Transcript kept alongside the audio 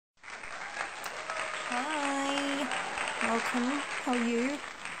welcome. How are you?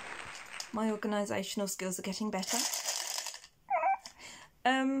 My organisational skills are getting better.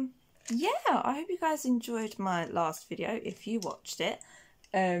 Yeah, I hope you guys enjoyed my last video, if you watched it.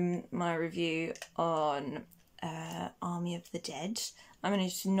 My review on Army of the Dead. I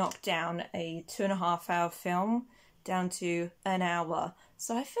managed to knock down a 2.5-hour film down to an hour.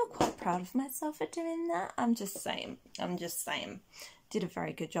 So I feel quite proud of myself for doing that. I'm just saying. Did a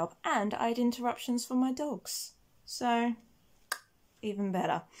very good job. And I had interruptions from my dogs. So, even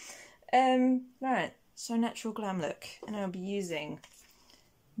better. Right, so natural glam look. And I'll be using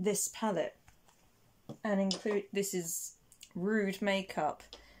this palette. And this is Rude Makeup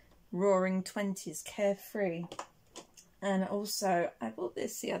Roaring 20s Carefree. And also, I bought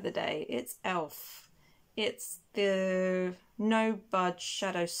this the other day. It's e.l.f. It's the No Budge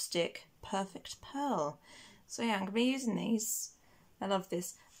Shadow Stick Perfect Pearl. So yeah, I'm going to be using these. I love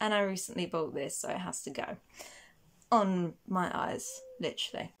this. And I recently bought this, so it has to go on my eyes,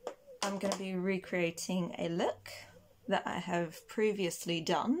 literally. I'm going to be recreating a look that I have previously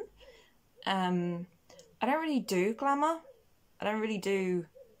done. I don't really do glamour. I don't really do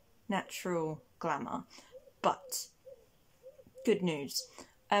natural glamour. But good news.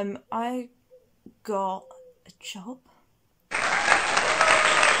 I got a job. A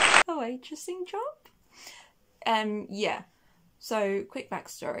waitressing job. Yeah. So, quick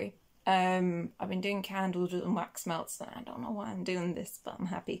backstory. I've been doing candles and wax melts. I don't know why I'm doing this, but I'm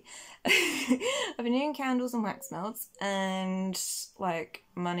happy. I've been doing candles and wax melts, and like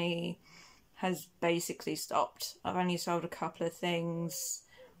money has basically stopped. I've only sold a couple of things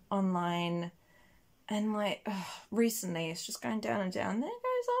online, and like recently it's just going down and down. Then it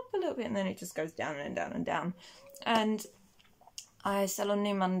goes up a little bit, and then it just goes down and down and down. And I sell on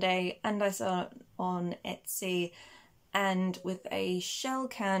New Monday, and I sell on Etsy. And with a shell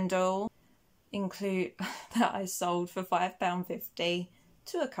candle that I sold for £5.50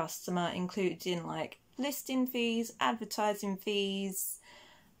 to a customer, including like listing fees, advertising fees.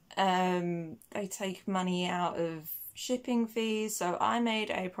 They take money out of shipping fees, so I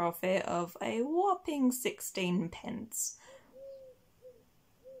made a profit of a whopping 16 pence.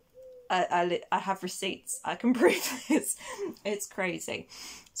 I have receipts. I can prove this. It's crazy.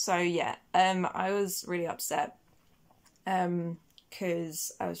 So yeah, I was really upset.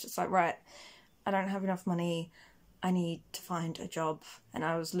 Because I was just like, right, I don't have enough money, I need to find a job. And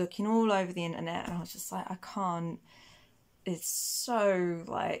I was looking all over the internet, and I was just like, I can't, it's so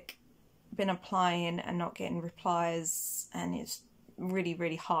like, been applying and not getting replies, and it's really,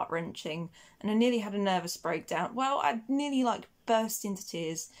 really heart-wrenching. And I nearly had a nervous breakdown. Well, I nearly like burst into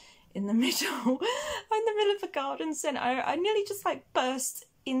tears in the middle of a garden centre. I nearly just like burst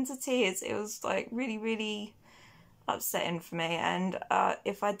into tears. It was like really, really upsetting for me. And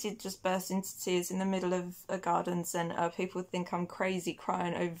if I did just burst into tears in the middle of a garden centre, people would think I'm crazy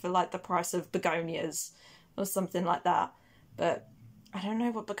crying over like the price of begonias or something like that. But I don't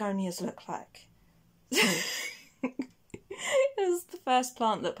know what begonias look like. It was the first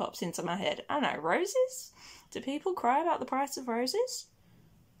plant that pops into my head. I don't know, roses? Do people cry about the price of roses?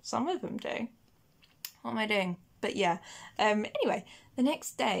 Some of them do. What am I doing? But yeah, anyway, the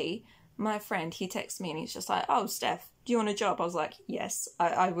next day, my friend, he texted me and he's just like, oh, Steph, do you want a job? I was like, yes,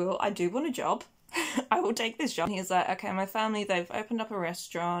 I will. I do want a job. I will take this job. And he was like, okay, my family, they've opened up a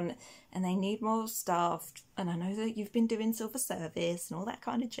restaurant and they need more staff. And I know that you've been doing silver service and all that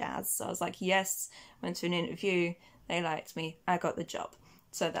kind of jazz. So I was like, yes, went to an interview. They liked me. I got the job.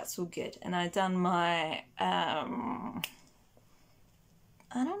 So that's all good. And I done my, I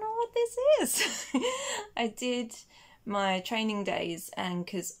don't know what this is. I did my training days, and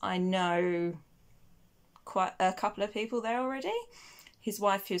because I know quite a couple of people there already. His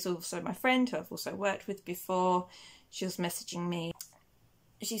wife, who's also my friend, who I've also worked with before, she was messaging me.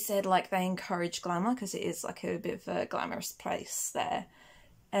 She said like they encourage glamour because it is like a bit of a glamorous place there.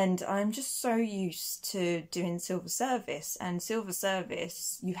 And I'm just so used to doing silver service, and silver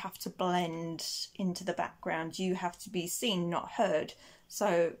service, you have to blend into the background. You have to be seen, not heard.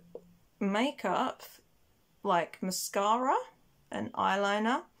 So makeup, like mascara and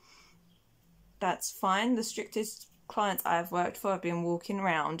eyeliner, that's fine. The strictest clients I've worked for, I've been walking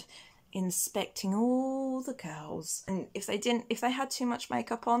around inspecting all the girls, and if they had too much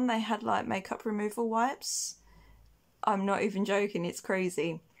makeup on, they had like makeup removal wipes. I'm not even joking, it's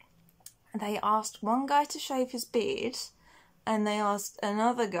crazy. They asked one guy to shave his beard, and they asked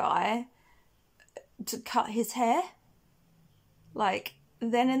another guy to cut his hair. Like,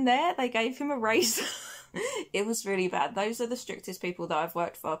 then and there, they gave him a razor. It was really bad. Those are the strictest people that I've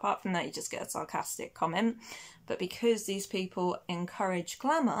worked for. Apart from that, you just get a sarcastic comment. But because these people encourage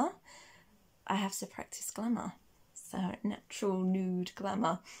glamour, I have to practice glamour. So natural nude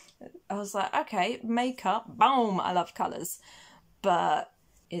glamour. I was like, okay, makeup, boom, I love colours. But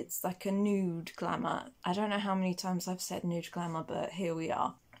it's like a nude glamour. I don't know how many times I've said nude glamour, but here we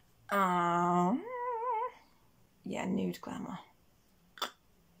are. Yeah, nude glamour.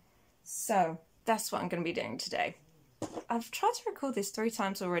 So that's what I'm going to be doing today. I've tried to record this 3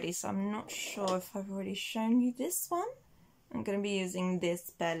 times already, so I'm not sure if I've already shown you this one. I'm going to be using this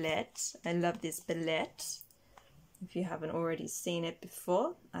palette. I love this palette. If you haven't already seen it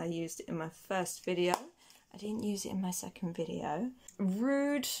before, I used it in my first video. I didn't use it in my second video.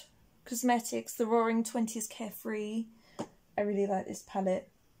 Rude Cosmetics, the Roaring 20s Carefree. I really like this palette.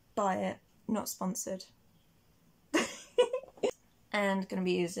 Buy it. Not sponsored. And going to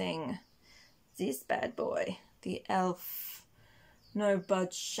be using this bad boy. The e.l.f. No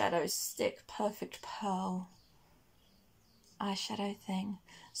Budge Shadow Stick Perfect Pearl eyeshadow thing.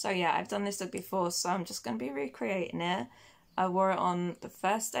 So yeah, I've done this look before, so I'm just going to be recreating it. I wore it on the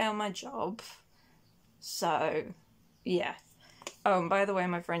first day on my job. So yeah. Oh, and by the way,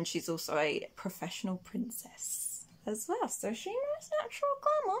 my friend, she's also a professional princess as well. So she knows natural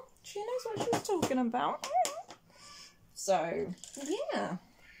glamour. She knows what she's talking about. So yeah.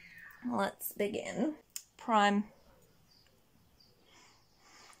 Let's begin. Prime.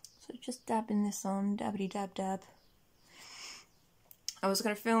 So just dabbing this on, dabbity dab dab. I was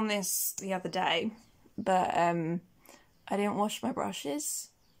going to film this the other day, but I didn't wash my brushes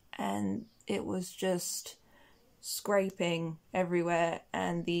and it was just scraping everywhere,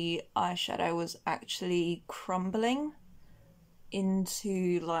 and the eyeshadow was actually crumbling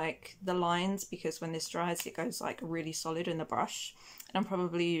into like the lines, because when this dries it goes like really solid in the brush, and I'm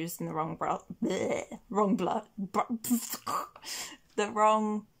probably using the wrong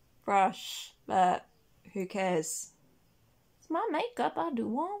brush, but who cares? It's my makeup, I do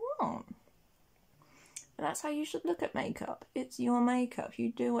what I want. And that's how you should look at makeup. It's your makeup,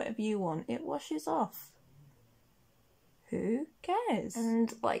 you do whatever you want, it washes off. Who cares?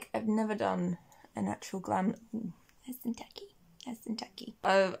 And like, I've never done a natural glam. Ooh, nice and tacky. Nice and tacky.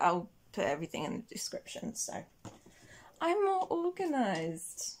 I'll put everything in the description, so. I'm more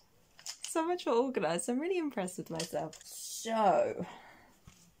organised. So much more organised. I'm really impressed with myself. So,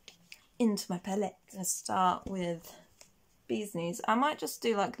 into my palette. Let's start with bee's knees. I might just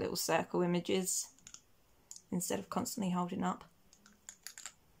do like little circle images instead of constantly holding up.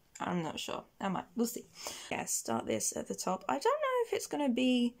 I'm not sure. I might. We'll see. Yeah, start this at the top. I don't know if it's going to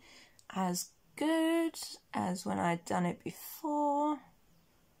be as good as when I'd done it before.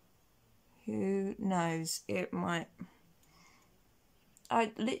 Who knows? It might.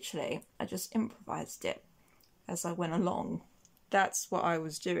 I just improvised it as I went along. That's what I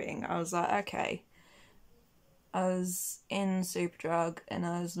was doing. I was like, okay. I was in Superdrug and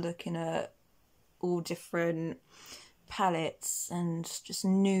I was looking at all different palettes and just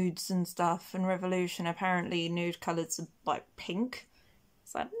nudes and stuff, and Revolution, apparently nude colours are like pink.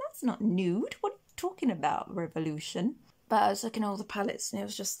 It's like, that's not nude, what are you talking about, Revolution? But I was looking at all the palettes and it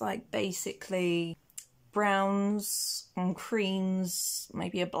was just like basically browns and creams,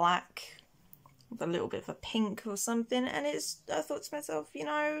 maybe a black with a little bit of a pink or something, and I thought to myself, you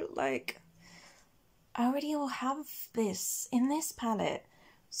know, like, I already all have this in this palette.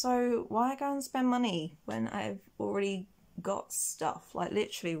 So why go and spend money when I've already got stuff? Like,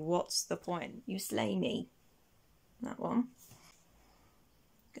 literally, what's the point? You slay me. That one.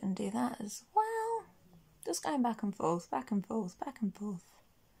 Gonna do that as well. Just going back and forth, back and forth, back and forth.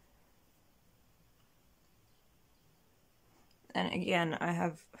 And again, I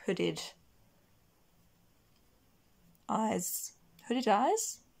have hooded eyes. Hooded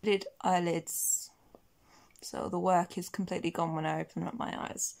eyes? Hooded eyelids. So the work is completely gone when I open up my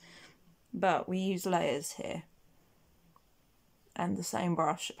eyes. But we use layers here. And the same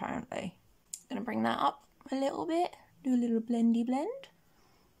brush, apparently. I'm going to bring that up a little bit. Do a little blendy blend.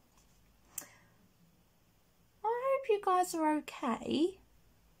 I hope you guys are okay.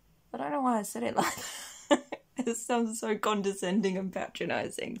 I don't know why I said it like that. It sounds so condescending and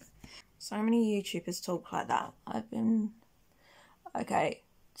patronising. So many YouTubers talk like that. Okay.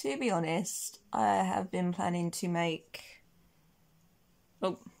 To be honest, I have been planning to make...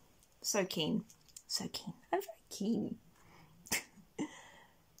 Oh, so keen. So keen. I'm very keen.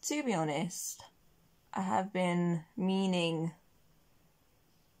 To be honest, I have been meaning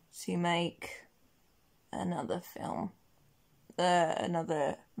to make another film.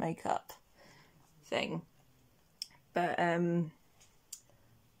 Another makeup thing. But,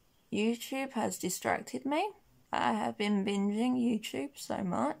 YouTube has distracted me. I have been binging YouTube so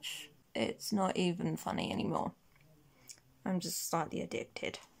much, it's not even funny anymore. I'm just slightly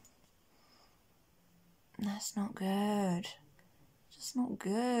addicted. That's not good. Just not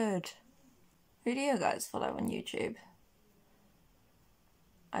good. Who do you guys follow on YouTube?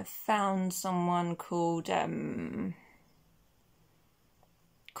 I found someone called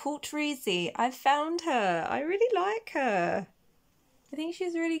Treasy. I found her. I really like her. I think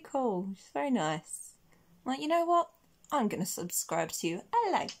she's really cool. She's very nice. I'm like, you know what? I'm gonna subscribe to you. I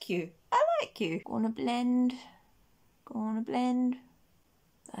like you. I like you. Gonna blend. Gonna blend.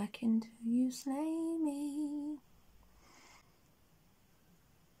 Back into you slay me.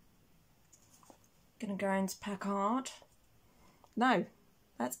 Gonna go into Packard. No,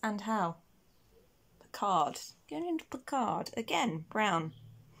 that's and how. Packard. Going into Packard. Again, brown.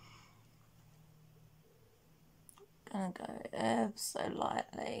 Gonna go ever so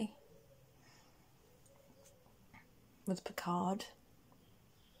lightly with Packard.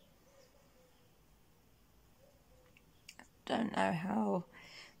 Don't know how.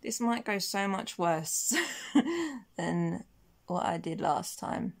 This might go so much worse than what I did last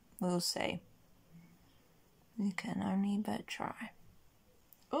time. We'll see. You can only but try.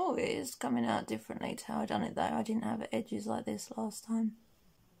 Oh, it is coming out differently to how I done it though. I didn't have edges like this last time.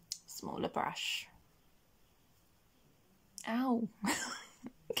 Smaller brush. Ow. I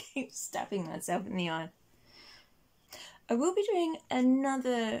keep stabbing myself in the eye. I will be doing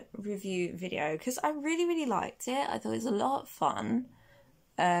another review video because I really liked it. I thought it was a lot of fun.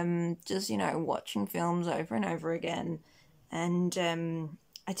 Just, you know, watching films over and over again. And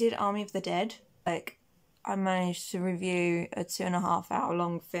I did Army of the Dead. Like, I managed to review a 2.5 hour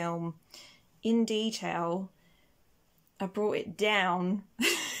long film in detail. I brought it down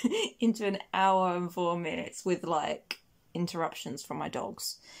into an hour and 4 minutes with, like, interruptions from my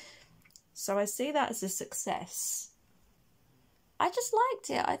dogs. So I see that as a success. I just liked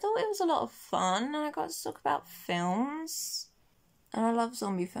it. I thought it was a lot of fun and I got to talk about films. And I love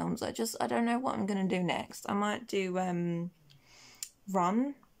zombie films. I don't know what I'm going to do next. I might do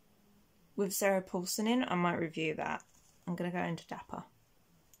Run with Sarah Paulson in. I might review that. I'm going to go into Dapper.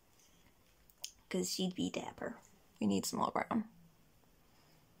 Because she'd be dapper. We need some more brown.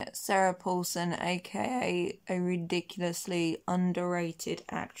 Sarah Paulson, aka a ridiculously underrated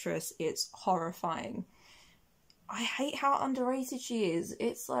actress. It's horrifying. I hate how underrated she is.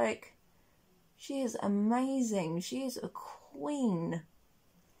 It's like, she is amazing. She is a queen.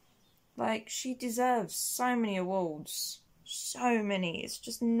 Like, she deserves so many awards. So many. It's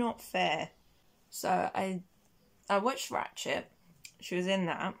just not fair. So I watched Ratchet. She was in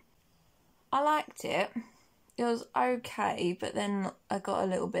that. I liked it. It was okay, but then I got a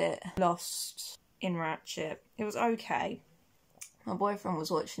little bit lost in Ratchet. It was okay. My boyfriend was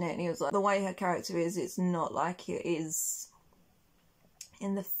watching it and he was like, the way her character is, it's not like it is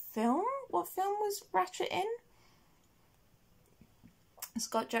in the film. What film was Ratchet in? It's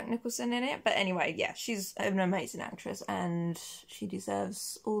got Jack Nicholson in it. But anyway, yeah, she's an amazing actress and she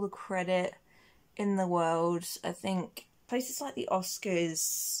deserves all the credit in the world. I think places like the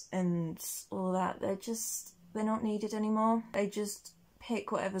Oscars and all that, they're not needed anymore. They just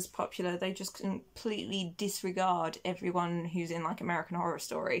pick whatever's popular. They just completely disregard everyone who's in, like, American Horror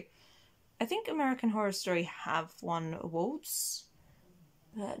Story. I think American Horror Story have won awards,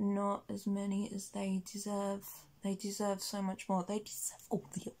 but not as many as they deserve. They deserve so much more. They deserve all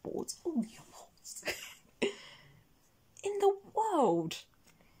the awards. All the awards. In the world.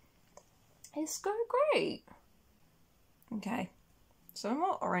 It's so great. Okay. So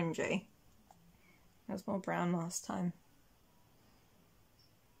more orangey. There was more brown last time.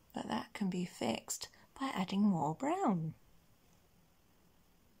 But that can be fixed by adding more brown.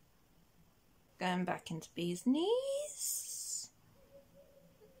 Going back into bee's knees.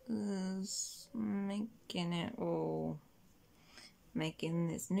 Making it all. Making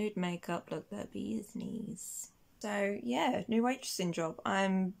this nude makeup look like bee's knees. So yeah, new waitressing job.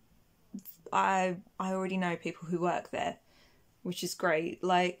 I already know people who work there, which is great.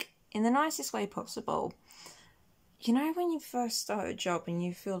 Like, in the nicest way possible. You know when you first start a job and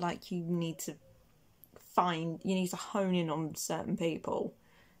you feel like you need to hone in on certain people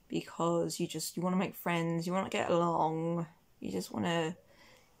because you want to make friends, you want to get along, you just want to,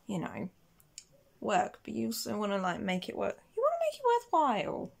 you know, work, but you also want to, like, make it work. You want to make it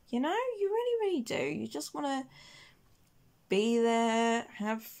worthwhile, you know? You really do. You just want to be there,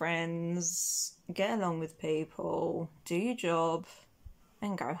 have friends, get along with people, do your job,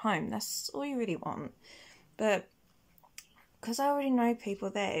 and go home. That's all you really want. But because I already know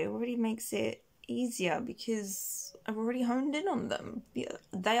people there, it already makes it easier because I've already honed in on them.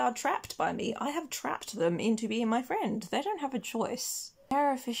 They are trapped by me. I have trapped them into being my friend. They don't have a choice.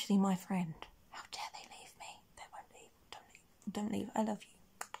 They're officially my friend. How dare they leave me? They won't leave. Don't leave. Don't leave. I love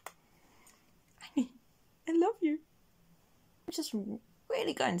you. I love you. I'm just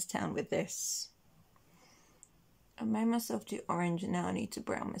really going to town with this. I made myself do orange and now I need to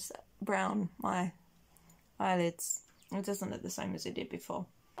brown my eyelids. It doesn't look the same as it did before.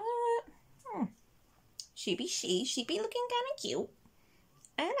 She be looking kind of cute.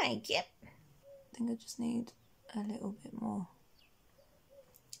 I like it. I think I just need a little bit more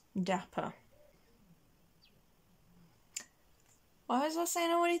dapper. Why was I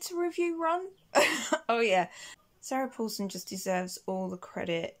saying I wanted to review Run? Oh yeah. Sarah Paulson just deserves all the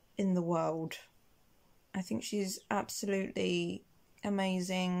credit in the world. I think she's absolutely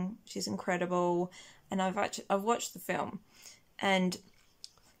amazing. She's incredible. And I've watched the film. And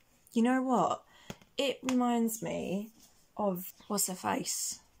you know what? It reminds me of, what's her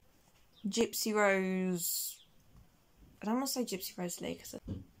face? Gypsy Rose. I don't want to say Gypsy Rose Lee because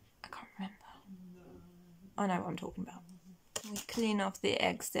I can't remember. I know what I'm talking about. We clean off the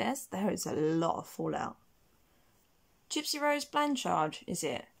excess. There is a lot of fallout. Gypsy Rose Blanchard, is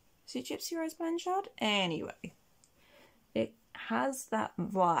it? Is it Gypsy Rose Blanchard? Anyway, it has that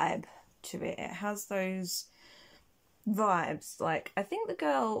vibe to it. It has those vibes. Like, I think the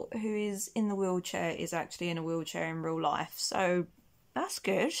girl who is in the wheelchair is actually in a wheelchair in real life, so that's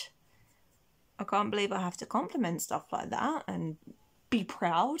good. I can't believe I have to compliment stuff like that and be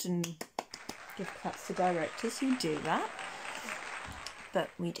proud and give claps to directors who do that. But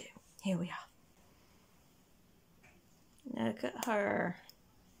we do. Here we are. Look at her.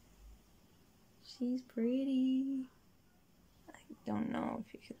 She's pretty. I don't know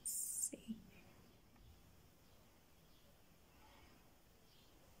if you can see.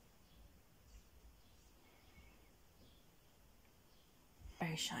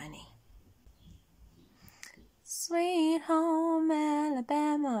 Very shiny. Sweet home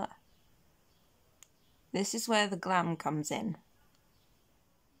Alabama. This is where the glam comes in.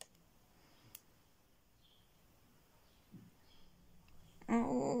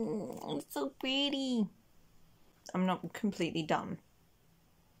 Oh, it's so pretty. I'm not completely done.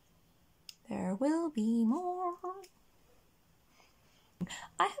 There will be more.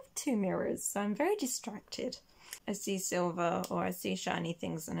 I have two mirrors, so I'm very distracted. I see silver or I see shiny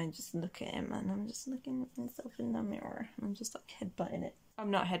things and I just look at him and I'm just looking at myself in the mirror. I'm just like headbutting it.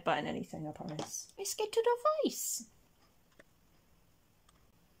 I'm not headbutting anything, I promise. Let's get to the face.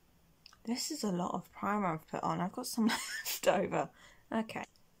 This is a lot of primer I've put on. I've got some left over. Okay.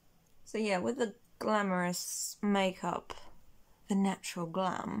 So yeah, with the glamorous makeup, the natural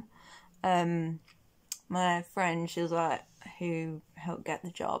glam, my friend, she was like, who helped get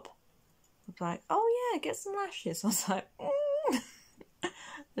the job, was like, oh yeah, get some lashes. I was like,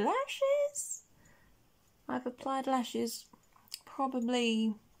 lashes? I've applied lashes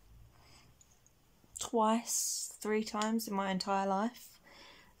probably twice, 3 times in my entire life.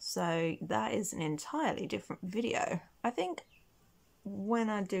 So that is an entirely different video. I think when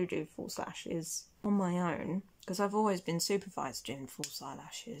I do false lashes on my own, because I've always been supervised doing false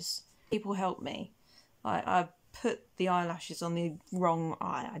eyelashes, people help me. I put the eyelashes on the wrong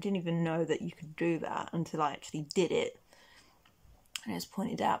eye. I didn't even know that you could do that until I actually did it. And it was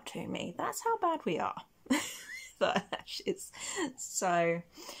pointed out to me. That's how bad we are. The eyelashes. So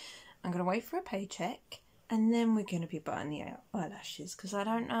I'm going to wait for a paycheck and then we're going to be buying the eyelashes, because I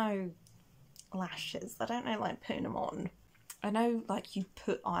don't know lashes. I don't know like putting them on. I know like you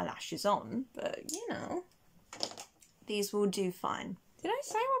put eyelashes on, but you know, these will do fine. Did I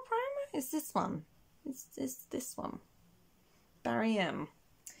say what primer? Is this one? Is this one? Barry M.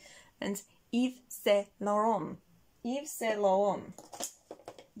 And Yves Saint Laurent. Yves Saint Laurent.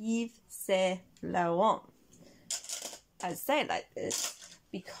 Yves Saint Laurent. I say it like this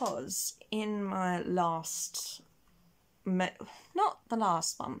because in my last, not the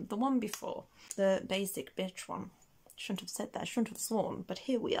last one, the one before, the basic bitch one. Shouldn't have said that, I shouldn't have sworn, but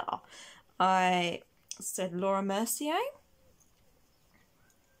here we are. I said Laura Mercier.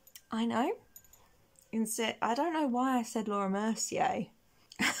 I know. Instead, I don't know why I said Laura Mercier.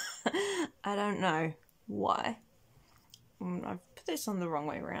 I don't know why. I've put this on the wrong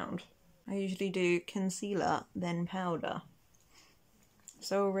way around. I usually do concealer, then powder.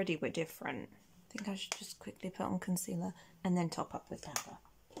 So already we're different. I think I should just quickly put on concealer and then top up with powder.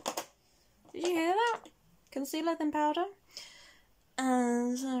 Did you hear that? Concealer, then powder.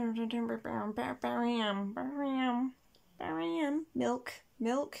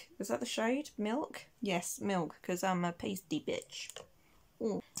 Milk. Is that the shade? Milk? Yes, milk, because I'm a pasty bitch.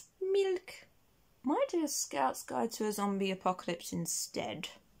 Ooh. Milk. Might do a Scout's Guide to a Zombie Apocalypse instead.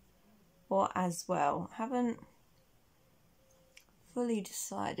 Or as well. Haven't fully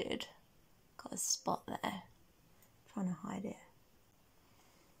decided. Got a spot there. Trying to hide it.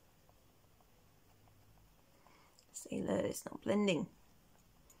 See, look, it's not blending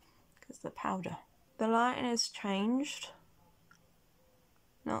because the powder. The lighting has changed.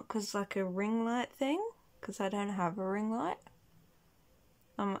 Not because like a ring light thing, because I don't have a ring light.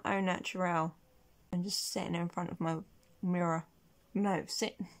 I'm au naturel. I'm just sitting in front of my mirror. No,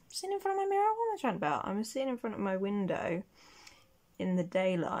 sitting in front of my mirror? What am I trying about? I'm sitting in front of my window in the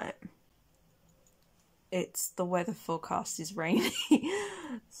daylight. It's the weather forecast is rainy.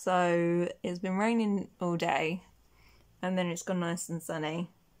 So it's been raining all day and then it's gone nice and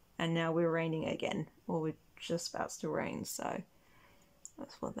sunny and now we're raining again, or we're just about to rain, so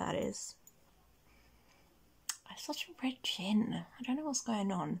that's what that is. I have such a red chin. I don't know what's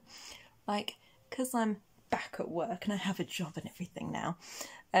going on. Like, because I'm back at work and I have a job and everything now,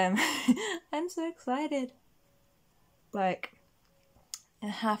 I'm so excited. Like, I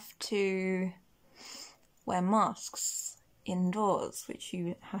have to wear masks indoors, which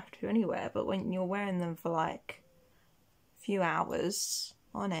you have to anywhere, but when you're wearing them for like a few hours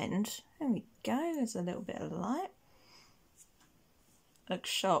on end, there we go, there's a little bit of light. Look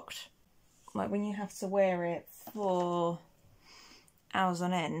shocked. Like when you have to wear it for hours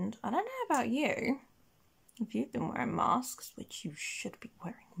on end. I don't know about you, if you've been wearing masks, which you should be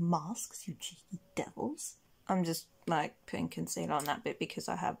wearing masks, you cheeky devils. I'm just like putting concealer on that bit because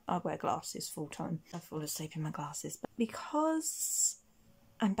I wear glasses full time. I fall asleep in my glasses. But because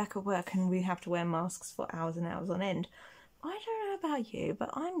I'm back at work and we have to wear masks for hours and hours on end, I don't know about you, but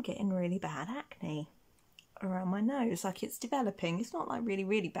I'm getting really bad acne around my nose. Like, it's developing. It's not like really,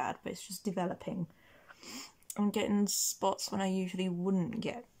 really bad, but it's just developing. I'm getting spots when I usually wouldn't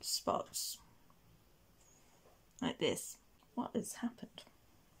get spots. Like this. What has happened?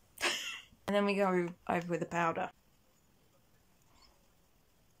 And then we go over with the powder.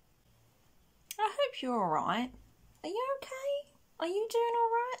 I hope you're alright. Are you okay? Are you doing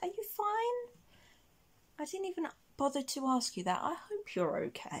alright? Are you fine? I didn't even bother to ask you that. I hope you're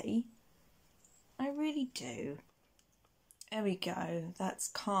okay. I really do. There we go. That's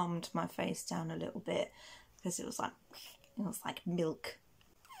calmed my face down a little bit because it was like milk.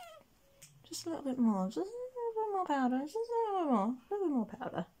 Just a little bit more. Just a little bit more powder. Just a little bit more. A little bit more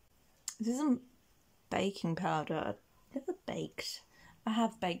powder. This isn't baking powder. I've never baked. I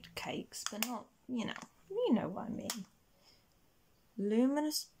have baked cakes, but not, you know what I mean.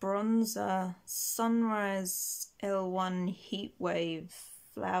 Luminous bronzer, Sunrise L1 Heatwave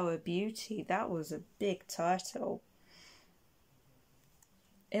Flower Beauty. That was a big title.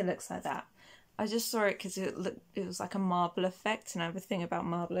 It looks like that. I just saw it because it was like a marble effect, and I have a thing about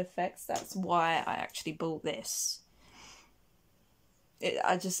marble effects. That's why I actually bought this.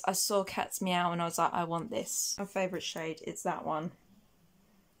 I saw Cat's Meow and I was like, I want this. My favourite shade, it's that one.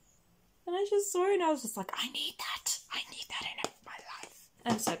 And I just saw it and I was just like, I need that. I need that in my life.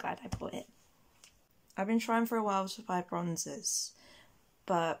 I'm so glad I bought it. I've been trying for a while to buy bronzers,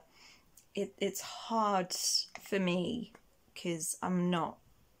 but it's hard for me because I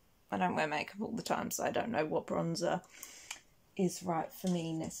don't wear makeup all the time, so I don't know what bronzer is right for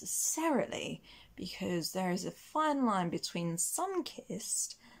me necessarily, because there is a fine line between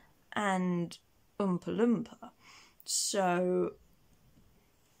sun-kissed and Oompa Loompa. So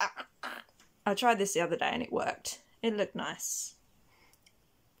I tried this the other day and it worked. It looked nice.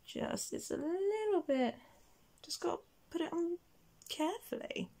 It's a little bit, just got to put it on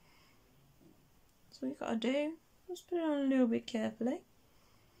carefully. That's what you got to do. Just put it on a little bit carefully.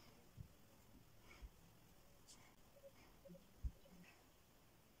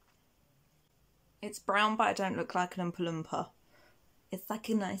 It's brown, but I don't look like an Oompa Loompa. It's like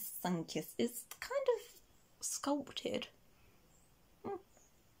a nice sun kiss. It's kind of sculpted.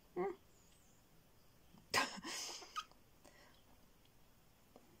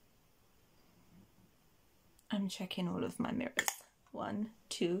 I'm checking all of my mirrors. 1,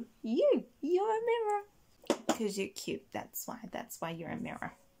 2, you're a mirror. Because you're cute, that's why you're a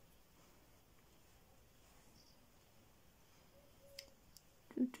mirror.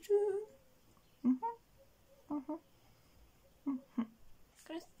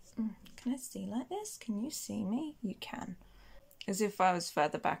 Can I see like this? Can you see me? You can. As if I was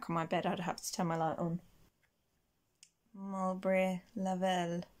further back on my bed, I'd have to turn my light on. Mulberry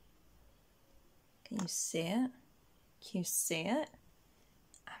Lavelle. Can you see it? Can you see it?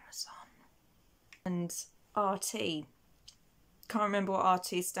 Amazon. And RT. Can't remember what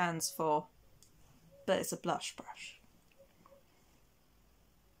RT stands for, but it's a blush brush.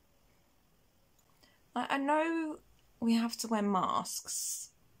 I know we have to wear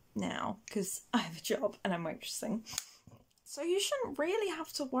masks now because I have a job and I'm waitressing. So you shouldn't really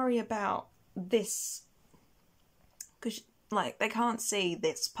have to worry about this because, like, they can't see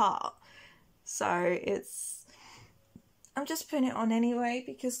this part. So it's I'm just putting it on anyway,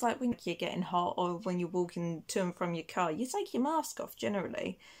 because like when you're getting hot or when you're walking to and from your car, you take your mask off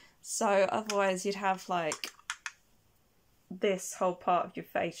generally. So otherwise you'd have like this whole part of your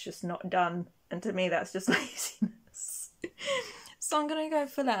face just not done. And to me that's just laziness. So I'm going to go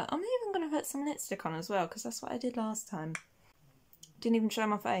full out. I'm even going to put some lipstick on as well, because that's what I did last time. Didn't even show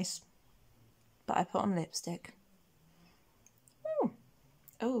my face. But I put on lipstick. Oh,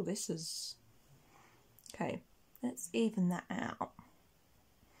 oh, this is... Okay, let's even that out.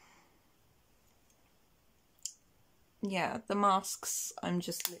 Yeah, the masks, I'm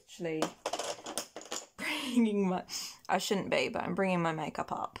just literally bringing my... I shouldn't be, but I'm bringing my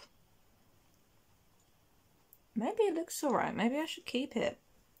makeup up. Maybe it looks alright. Maybe I should keep it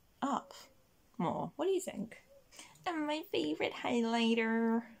up more. What do you think? And my favourite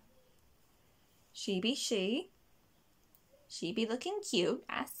highlighter. She be she. She be looking cute.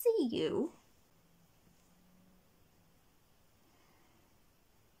 I see you.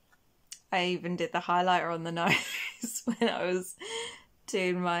 I even did the highlighter on the nose when I was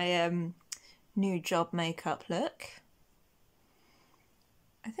doing my new job makeup look.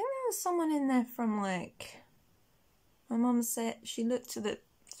 I think there was someone in there from like... My mum said, she looked at the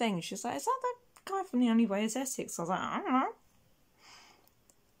thing, she was like, is that the guy from The Only Way is Essex? I was like, I don't know.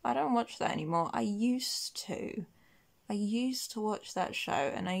 I don't watch that anymore. I used to. I used to watch that show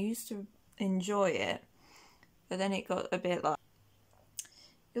and I used to enjoy it. But then it got a bit like...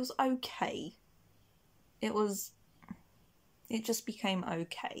 It was okay. It just became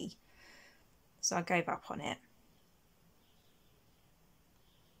okay. So I gave up on it.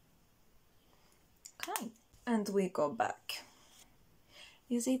 Okay. And we got back.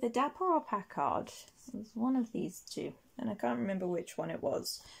 It was either Dapper or Packard. It was one of these two. And I can't remember which one it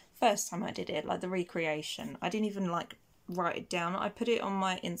was. First time I did it, like the recreation. I didn't even like write it down. I put it on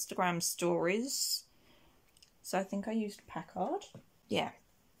my Instagram stories. So I think I used Packard. Yeah.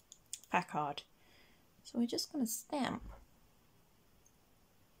 Packard. So we're just going to stamp.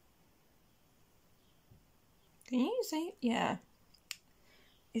 Can you see? Yeah.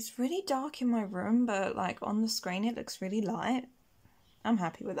 It's really dark in my room, but like on the screen it looks really light. I'm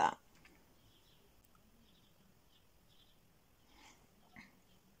happy with that.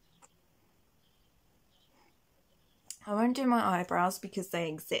 I won't do my eyebrows because they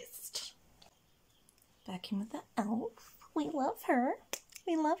exist. Back in with the elf. We love her.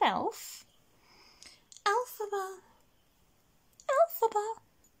 We love Elf. Alphaba. Alphaba.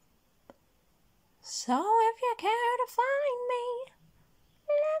 So if you care to find me,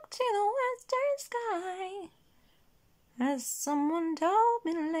 look to the western sky. As someone told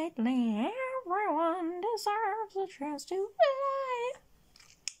me lately, everyone deserves a chance to fly.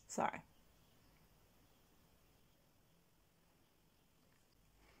 Sorry.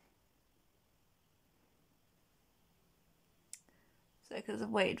 So because I've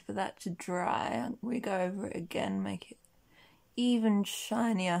waited for that to dry, we go over it again, make it even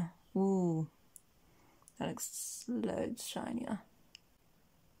shinier. Ooh, that looks loads shinier.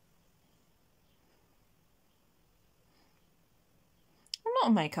 I'm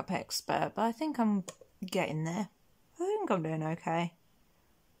not a makeup expert, but I think I'm getting there. I think I'm doing okay.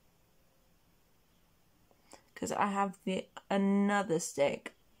 Because I have another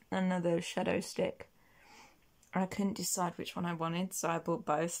shadow stick. I couldn't decide which one I wanted, so I bought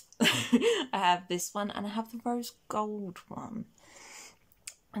both. I have this one and I have the rose gold one.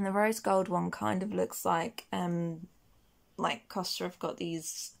 And the rose gold one kind of looks like Costa have got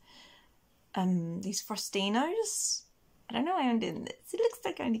these Frostinos. I don't know why I'm doing this. It looks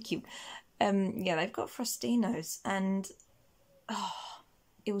like kind of cute. Yeah, they've got Frostinos and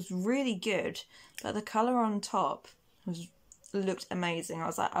it was really good. But the colour on top looked amazing. I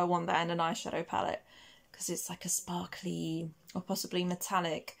was like, I want that in an eyeshadow palette. Because it's like a sparkly or possibly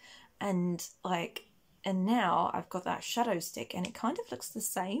metallic, and now I've got that shadow stick and it kind of looks the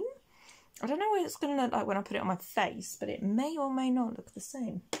same. I don't know what it's going to look like when I put it on my face, but it may or may not look the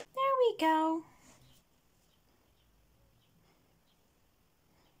same. There we go.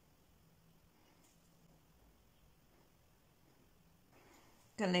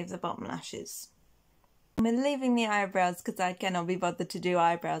 Gonna leave the bottom lashes. I'm leaving the eyebrows because I cannot be bothered to do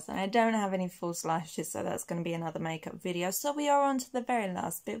eyebrows and I don't have any false lashes, so that's going to be another makeup video. So we are on to the very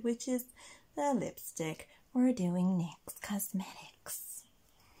last bit, which is the lipstick. We're doing NYX Cosmetics.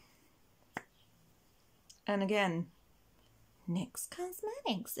 And again, NYX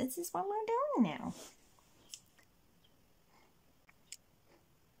Cosmetics. This is what we're doing now.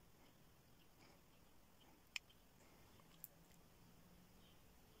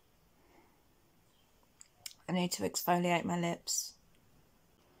 I need to exfoliate my lips.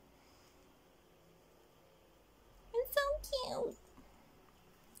 It's so cute.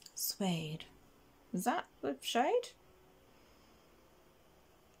 Swede. Is that the shade?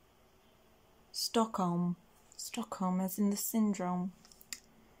 Stockholm. Stockholm as in the syndrome.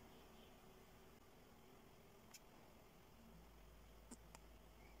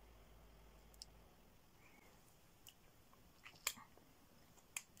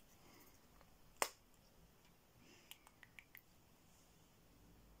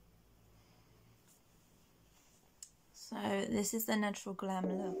 So this is the natural glam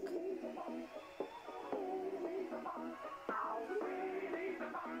look.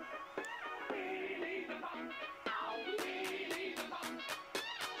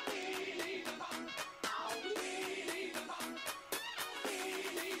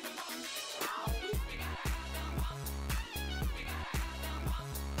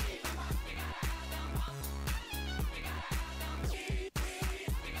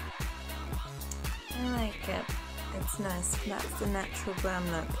 I like it. It's nice. That's the natural glam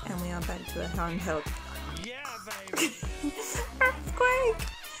look, and we are back to a handheld. Yeah, baby. Earthquake.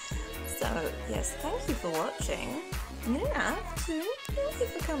 So yes, thank you for watching. You didn't have to. Thank you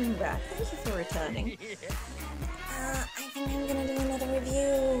for coming back. Thank you for returning. I think I'm gonna do another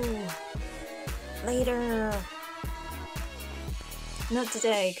review later. Not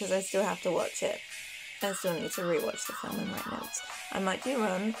today, because I still have to watch it. I still need to rewatch the film and write notes. I might do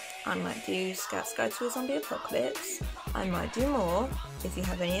Run, I might do Scouts Guide to a Zombie Apocalypse, I might do more. If you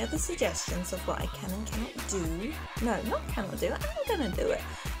have any other suggestions of what I can and cannot do, no, not cannot do, I'm gonna do it.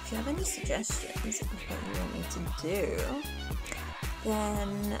 If you have any suggestions of what you want me to do,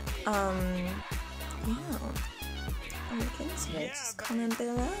 then, yeah, I'll look into it. Just comment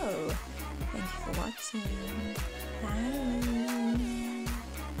below. Thank you for watching. Bye.